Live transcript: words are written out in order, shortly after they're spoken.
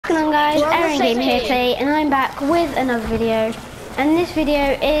going on, guys? Aaron Game here today, and I'm back with another video. And this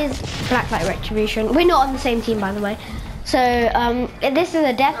video is Blacklight Retribution. We're not on the same team, by the way. So this is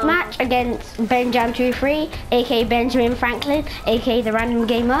a death match against Benjam23, aka Benjamin Franklin, aka the Random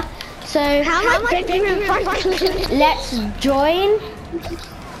Gamer. So how Benjamin Franklin? Let's join.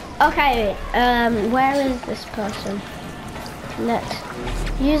 Okay, where is this person? Let's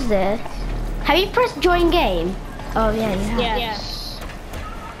use this. Have you pressed join game? Oh yeah, you have. Yeah.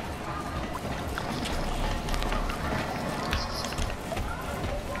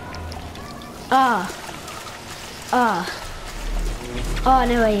 Oh, I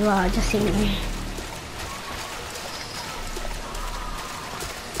know where you are, just seen you.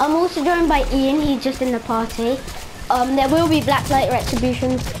 I'm also joined by Ian, he's just in the party. There will be Blacklight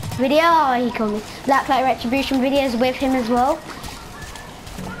Retribution video, oh he called me. Blacklight Retribution videos with him as well.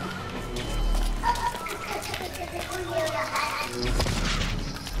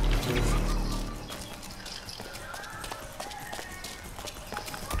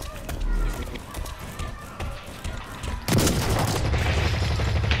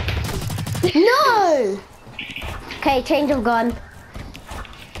 No! Okay, change of gun.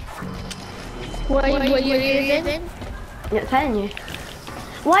 What are you using? I'm not telling you.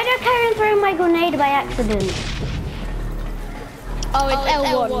 Why did I carry on throwing my grenade by accident? Oh, it's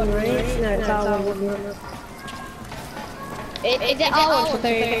L1, right? No, it's L1. Is it L1 to throw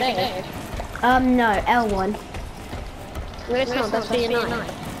your grenade? No, L1. No, it's not, that's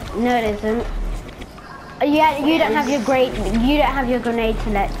B9. No, it isn't. Yeah, you don't have your grenade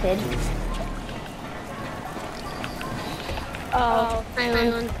selected. Oh,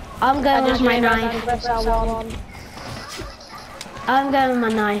 hang on. I'm going with my knife. I'm going with my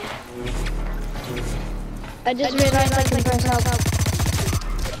knife. I just realized I can press L.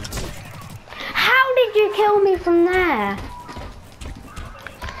 How did you kill me from there?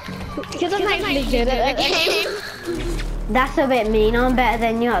 Because I'm actually good at that game. That's a bit mean. I'm better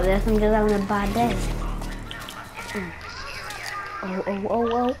than you at this. I'm just having a bad day.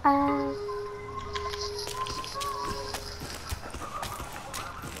 Oh.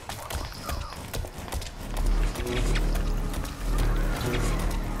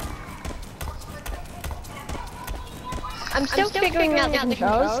 I'm still figuring out the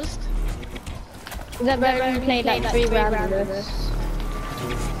controls. Because I've only played like 3 rounds of this.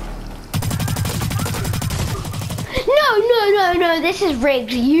 No, this is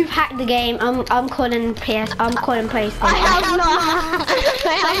rigged. You've hacked the game. I'm calling PS. I'm calling PlayStation. I have not.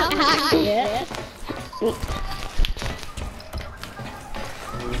 I haven't hacked it.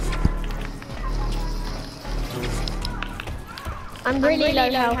 I'm really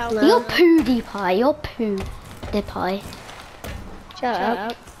low health now. You're PewDiePie. You're PewDiePie. Shut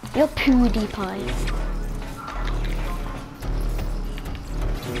up. You're PewDiePie.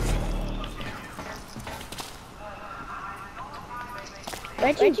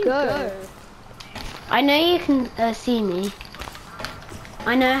 Where'd you go? I know you can see me.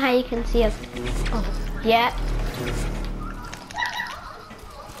 I know how you can see us. Oh, yeah.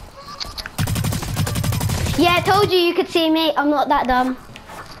 Yeah, I told you could see me. I'm not that dumb.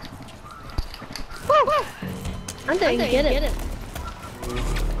 I'm doing good.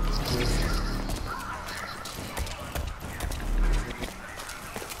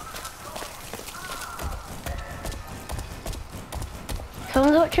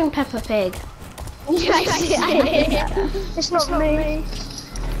 Someone's watching Peppa Pig. It's not me.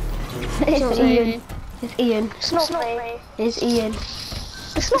 It's Ian. It's Ian. It's not me. It's Ian.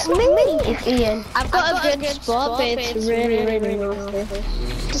 It's not me. It's Ian. I've got a good spot, but it's really nasty.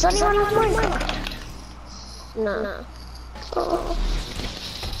 Does anyone have Minecraft? No. Oh.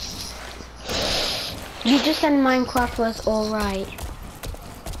 You just said Minecraft was alright.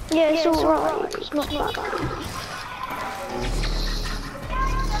 Yeah, it's alright. It's not bad.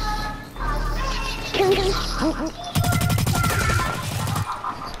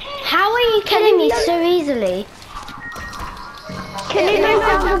 How are you killing me so easily? Can you move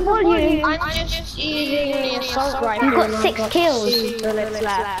down the volume? I'm just using the assault rifle. You've got 6 kills. Bullets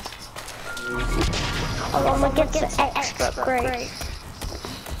left. Oh, I'm gonna get some extra great.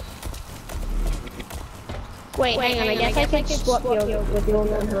 Wait, hang on. I guess I could swap your with your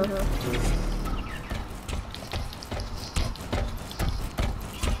one.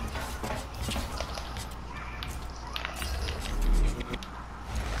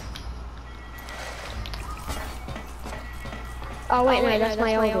 Oh wait, no, that's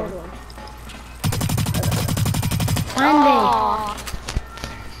my old one. Andy.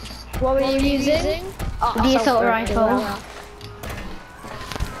 What were you using? The assault rifle.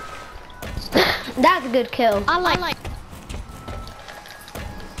 That's a good kill. I like.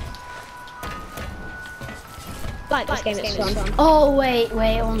 like this game, it's fun. Oh, wait,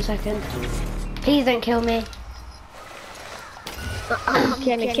 1 second. Please don't kill me. I'm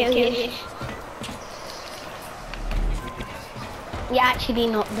gonna kill you. You're actually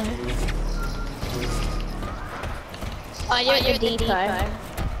not though. Oh, you're at the depot.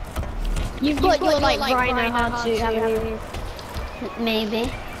 You've got your like rhino hard suit, haven't you?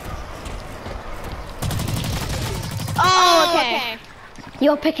 Maybe. Oh, okay.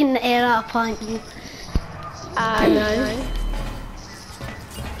 You're picking it up, aren't you? No.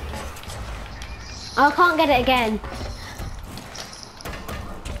 I can't get it again.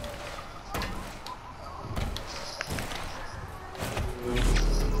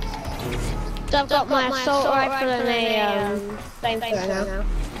 So I've got my assault rifle and a flamethrower now.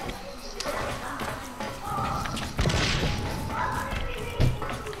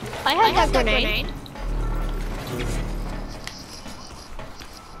 I had that grenade.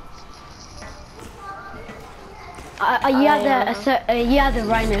 You had the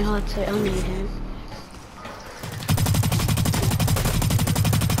rhino hard suit on you, don't.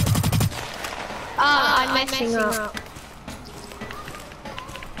 I'm messing up.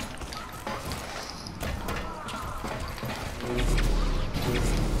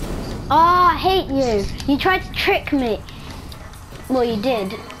 Oh, I hate you. You tried to trick me. Well, you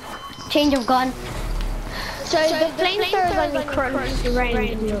did. Change of gun. So the flamethrower is only crunch the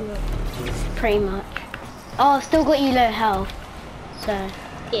range. Pretty much. Oh, I've still got you low health. So.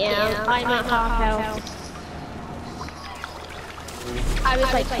 Yeah, I'm at half health. I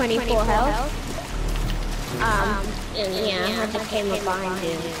was like 24 health. And yeah, I just came up behind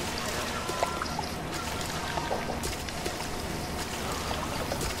you.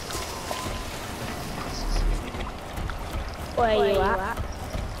 Where are you at?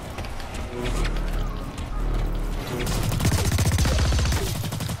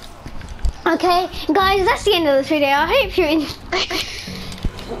 Okay, guys, that's the end of this video. I hope you enjoyed.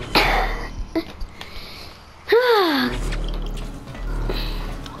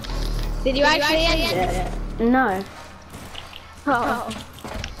 Did you actually end it? No. Oh.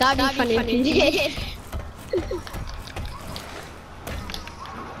 That'd be funny if you did.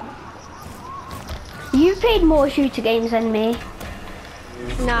 You've played more shooter games than me.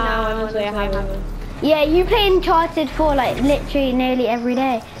 No, honestly I haven't. Yeah, you play Uncharted 4 like literally nearly every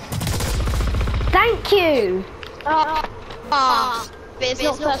day. Thank you! But it's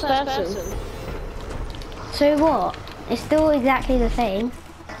not first person. So what? It's still exactly the same.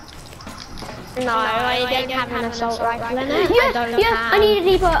 No, I don't have an assault rifle in it. Yes, I need a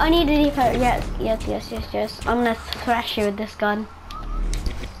depot, Yes. I'm gonna thrash you with this gun.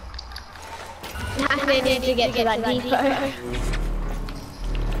 I need to get to that depot.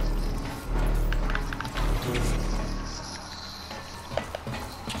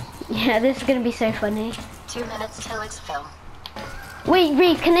 Yeah, this is gonna be so funny. 2 minutes till it's film. Wait,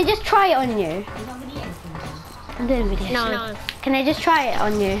 Reed, can I just try it on you? I'm doing a video. No. Can I just try it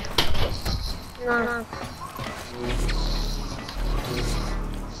on you? No.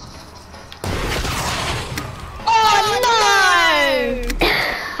 Oh no!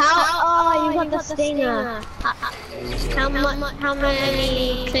 Oh, you got the stinger. How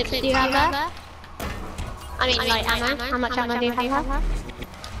many clips do you have there? I mean, like ammo. How much ammo do you have?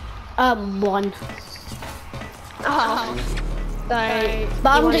 1. Oh. So, but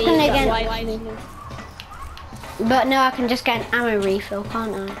I'm just gonna get. But no, I can just get an ammo refill,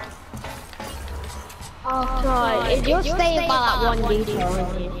 can't I? Oh god, if you're staying by that one depot,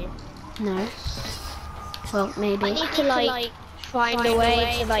 aren't you? No. Well, maybe. I need to like find a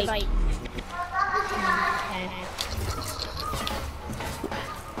way to like.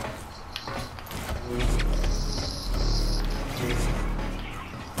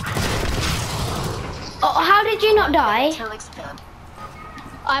 Oh, how did you not die?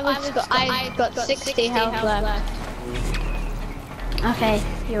 I got 60 health left. Okay,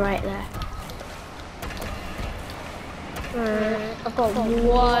 you're right there. I've got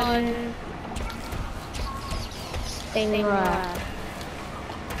one stinger.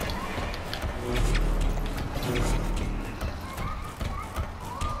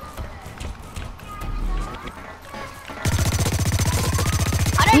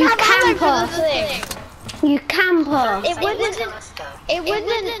 I don't have ammo for this thing. You camper. It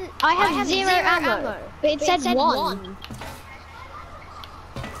wouldn't, I have 0 ammo, but it said 1.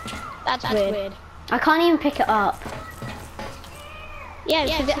 That's weird. I can't even pick it up. Yeah,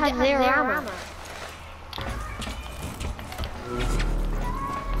 because it has 0 ammo.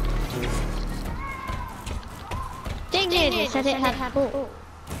 Dang it said it had full.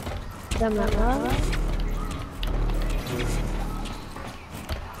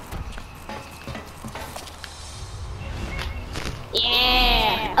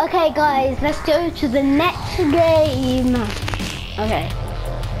 Okay, guys, let's go to the next game. Okay.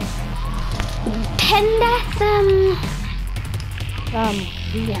 10 deaths,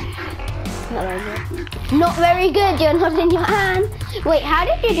 yeah. Not very good. Not very good, you're not in your hand. Wait, how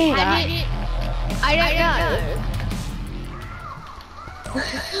did you do that? I don't know.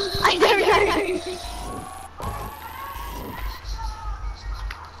 I don't know.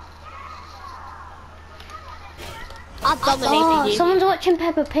 I've dominated you. Someone's watching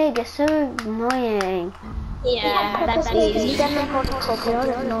Peppa Pig, it's so annoying. Yeah, that's easy.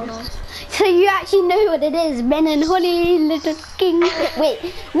 So you actually know what it is, Ben and Holly, Little King. Wait,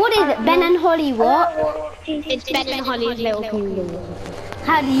 what is it? Ben and Holly what? It's Ben and Holly's Little Kingdom.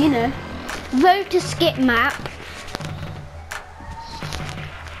 How do you know? Vote to skip map.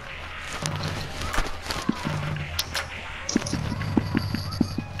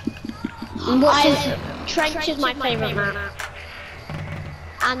 Trench is my favourite map.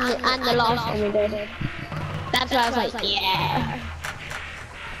 And the last one we did. That's why I was like, yeah.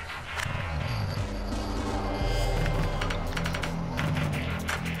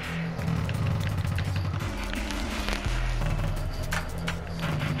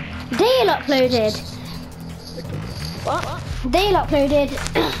 Dale uploaded. What? Dale uploaded.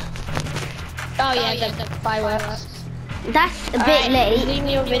 Oh yeah, the fireworks. That's a bit late. Leave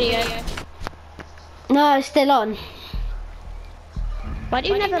me your video. No, it's still on. Why do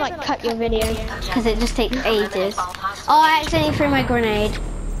you never like cut your video? Because it just takes ages. Oh, I accidentally threw my grenade.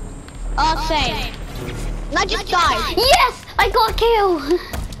 Oh, same. I just died. Yes! I got a kill!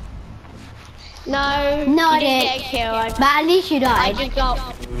 No, No, I you didn't didn't. get a kill. But at least you died.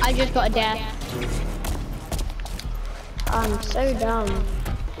 I just got a death. I'm so dumb.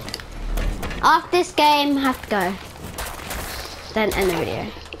 After this game, have to go. Then end the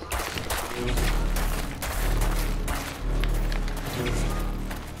video.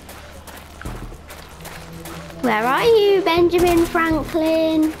 Where are you, Benjamin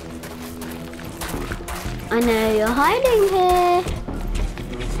Franklin? I know you're hiding here.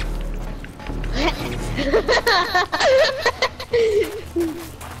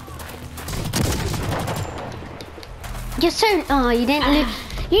 You're so. Oh, you didn't lose.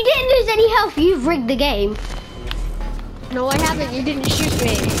 You didn't lose any health. You've rigged the game. No, I haven't. You didn't shoot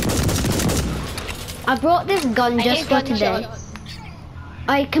me. I brought this gun just for today.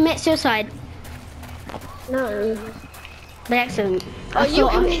 I commit suicide. No. By accident. Oh, you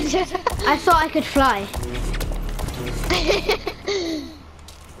committed. I thought I could fly.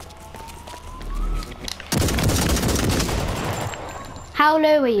 How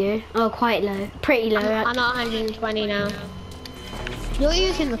low are you? Oh, quite low. Pretty low. I'm at 120 now. You're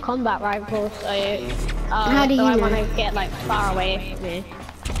using the combat rifle, so How do you I know? want to get like far away from you.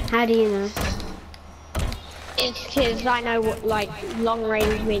 How do you know? It's because I know what like long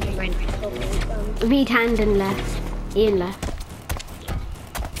range, medium range. Read hand and left. Ian left.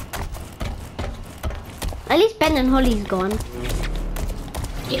 At least Ben and Holly's gone.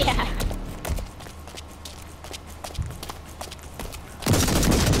 Yeah.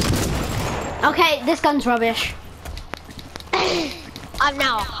 Okay, this gun's rubbish. I'm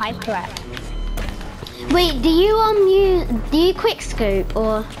now a high threat. Wait, do you quick scope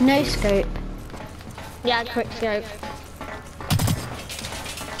or no scope? Yeah, quick scope.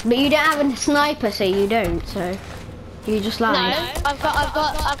 But you don't have a sniper, so you don't. So you just No, lied. I've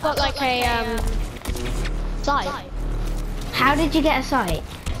got like a sight. How did you get a sight?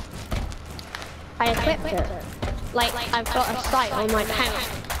 I equipped it. Like I've got a sight on my tank.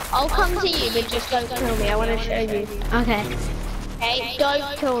 I'll come to you, but just don't kill me. I want to show you. Okay, Okay,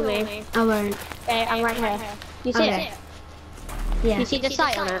 don't kill me. I won't. Okay, I'm right here. You see Okay. it? Yeah. You see the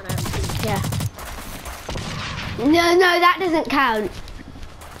sight on it? Yeah. No, that doesn't count.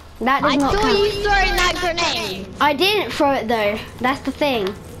 That does I not saw count. you throwing that grenade. I didn't throw it though. That's the thing.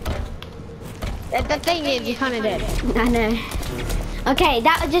 The thing is, you kind of did. I know. Okay,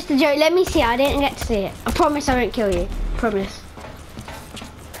 that was just a joke. Let me see. I didn't get to see it. I promise I won't kill you. Promise.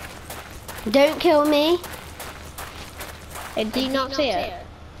 Don't kill me. Do you not see it?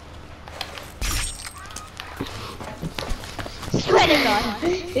 Swear to God.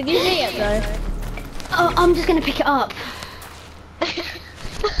 Did you see it though? Oh, I'm just gonna pick it up.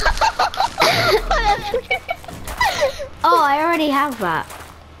 Oh, I already have that.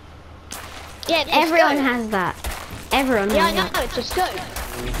 Yeah, it's a Everyone scope. has that. Everyone Yeah, I has know. that. It's a scope.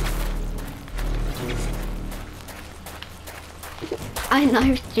 I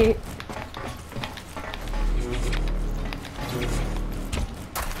knifed you.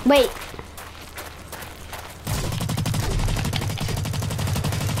 Wait.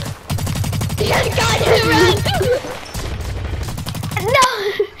 Guys, run! No!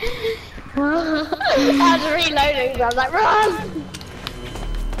 I was reloading, so I was like, run!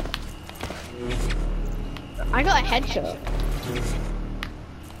 I got a headshot.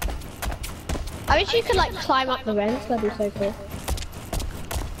 I wish you could like climb up the vents, that'd be so cool.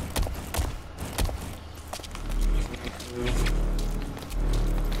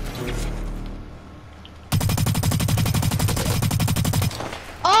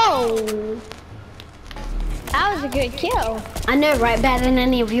 Oh! That was a good kill. I know, right? Better than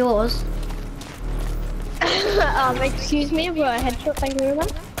any of yours. Excuse me, I've got a headshot, thank you very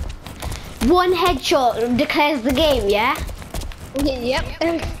much. One headshot declares the game, yeah? Yep.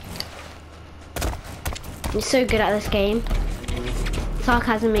 You're so good at this game.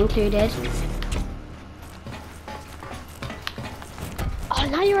 Sarcasm included. Oh,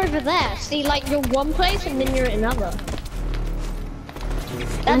 now you're over there. See, like, you're one place and then you're at another.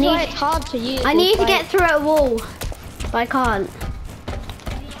 That's why it's hard to use. I need to get through a wall, but I can't.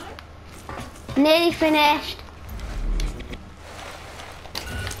 Nearly finished.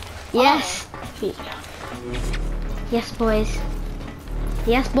 Yes. Oh. Yes, boys.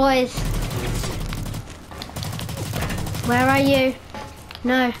 Yes, boys. Where are you?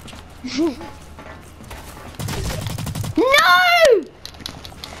 No. No!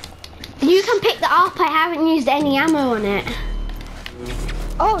 You can pick that up. I haven't used any ammo on it.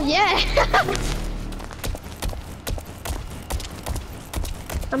 Oh, yeah.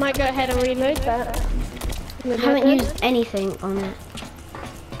 I might go ahead and reload that. I haven't used anything on it.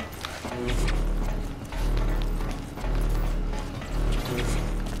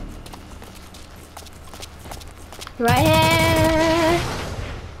 Right here.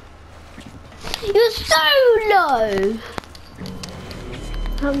 You're so low.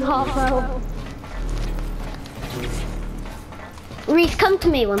 I'm half out. Reese, come to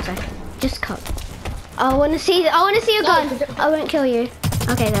me 1 second. Just come. I want to see. I want to see your gun. I won't kill you.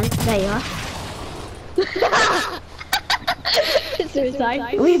 Okay then. There you are.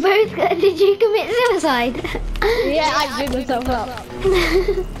 Suicide. We both. Did you commit suicide? Yeah, I blew myself up.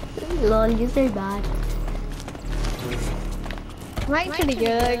 Lol, you're so bad. I'm actually good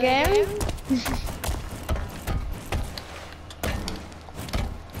at the game.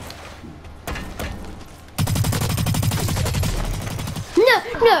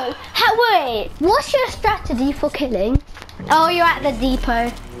 No. Wait. What's your strategy for killing? Oh, you're at the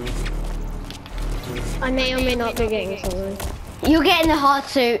depot. I may or may not be getting something. You're getting the hard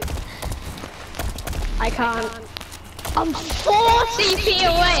suit. I can't. I'm 40 feet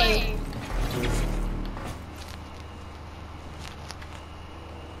away.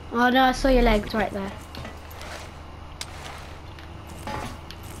 Oh no, I saw your legs right there.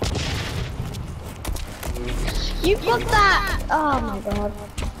 You got that! Oh my god.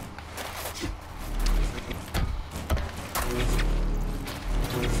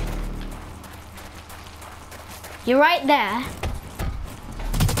 You're right there.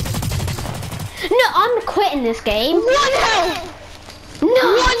 No, I'm quitting this game. 1 health! No!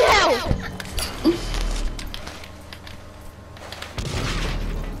 1 health!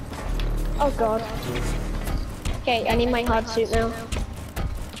 Oh god. Okay, I need my hard suit now.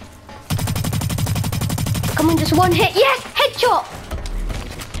 Come on, just one hit. Yes, headshot.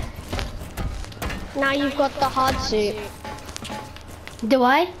 Now you've got the hard suit. Do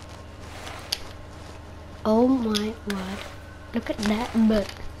I? Oh my word. Look at that butt.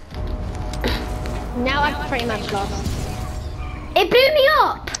 Now I've pretty much lost. It blew me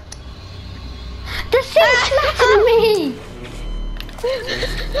up. The suit flattened me.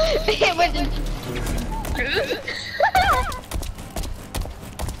 It was...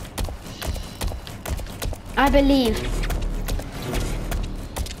 I believe.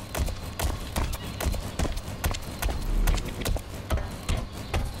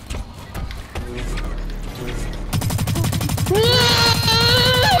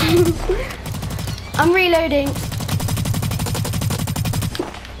 I'm reloading.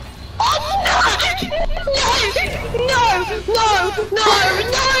 No!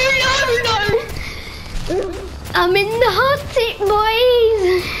 I'm in the hot seat,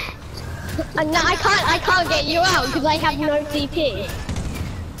 boys. No, I can't get you out because I have no CP.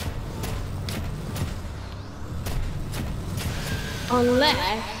 Unless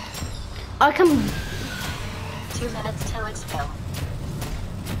I can. 2 minutes till it's filled.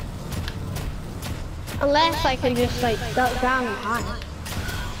 Unless I can just like duck down and hide.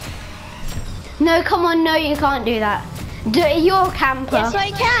 No, come on, no, you can't do that. You're a camper. Yes,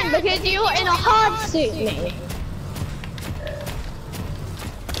 I can because you're in a hard suit, mate.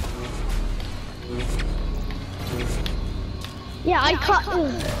 Yeah, I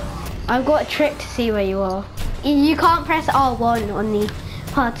can't. I've got a trick to see where you are. You can't press R1 on the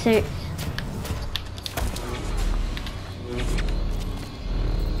hard suit.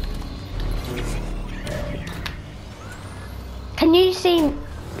 Can you see?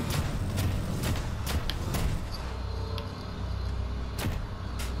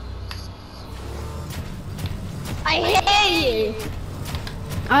 I hear you.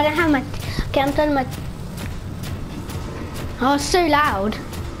 I don't have my. Okay, I'm turning my. Oh, it's so loud.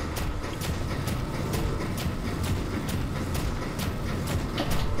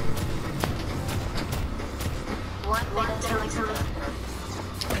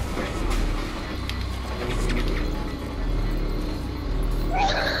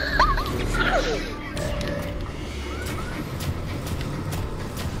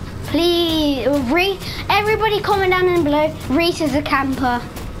 Please, everybody comment down in below. Reese is a camper.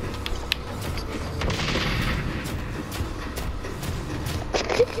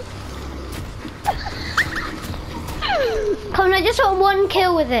 Come on, I just want one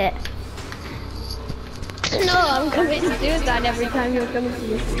kill with it. No, I'm committing suicide every time you're coming to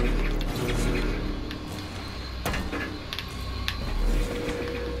me.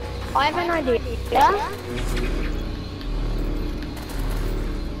 I have an idea. Yeah?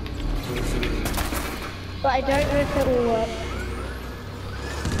 But I don't know if it will work.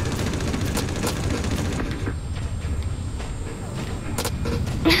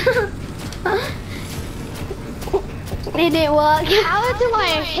 It didn't work. How do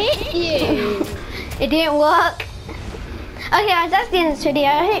I hit you? It didn't work. Okay guys, that's the end of this video.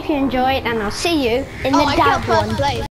 I hope you enjoyed and I'll see you in the dab one.